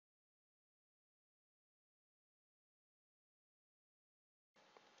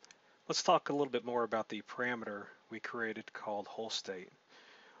Let's talk a little bit more about the parameter we created called whole state.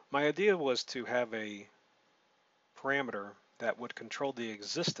 My idea was to have a parameter that would control the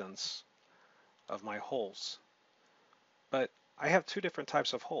existence of my holes. But I have two different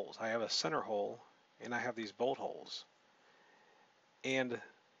types of holes. I have a center hole and I have these bolt holes. And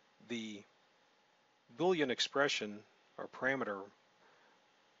the Boolean expression or parameter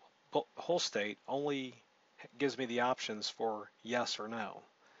whole state only gives me the options for yes or no.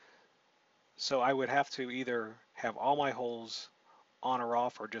 So I would have to either have all my holes on or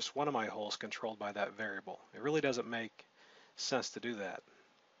off or just one of my holes controlled by that variable. It really doesn't make sense to do that.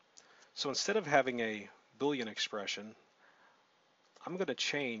 So instead of having a Boolean expression, I'm going to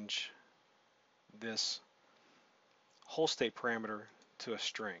change this whole state parameter to a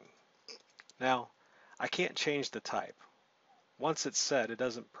string. Now, I can't change the type. Once it's set,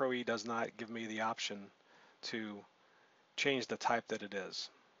 Pro-E does not give me the option to change the type that it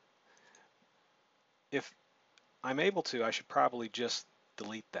is. If I'm able to, I should probably just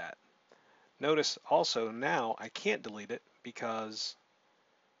delete that. Notice also now I can't delete it because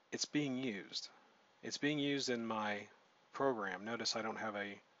it's being used. It's being used in my program. Notice I don't have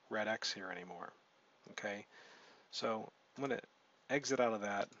a red X here anymore. Okay, so I'm going to exit out of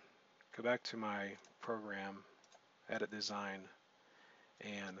that, go back to my program, edit design,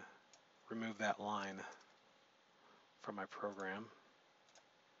 and remove that line from my program.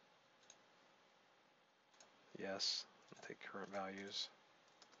 Yes, I'll take current values.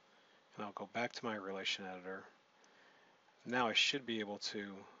 And I'll go back to my relation editor. Now I should be able to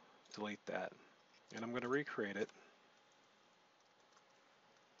delete that. And I'm going to recreate it.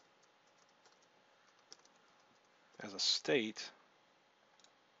 As a state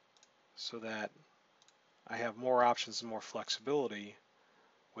so that I have more options and more flexibility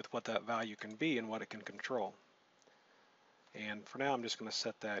with what that value can be and what it can control. And for now I'm just going to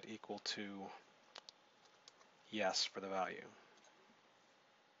set that equal to yes for the value.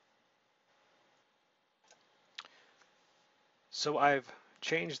 So I've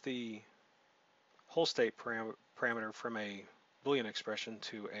changed the whole state parameter from a Boolean expression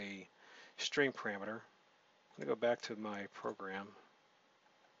to a string parameter. I'm going to go back to my program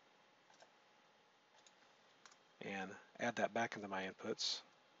and add that back into my inputs.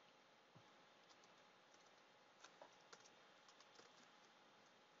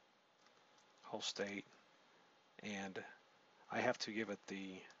 Whole state, and I have to give it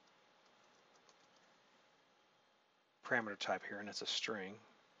the parameter type here, and it's a string.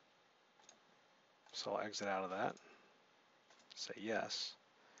 So I'll exit out of that, say yes.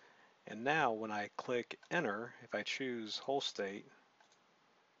 And now when I click enter, if I choose whole state,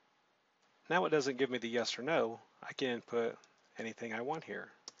 now it doesn't give me the yes or no. I can input anything I want here.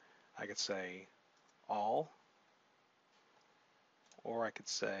 I could say all, or I could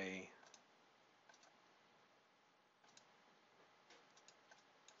say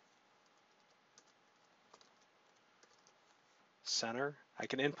center. I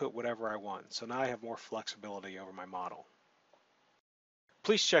can input whatever I want. So now I have more flexibility over my model.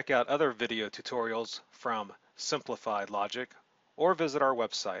 Please check out other video tutorials from Simplified Logic or visit our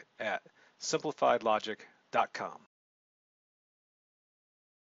website at simplifiedlogic.com.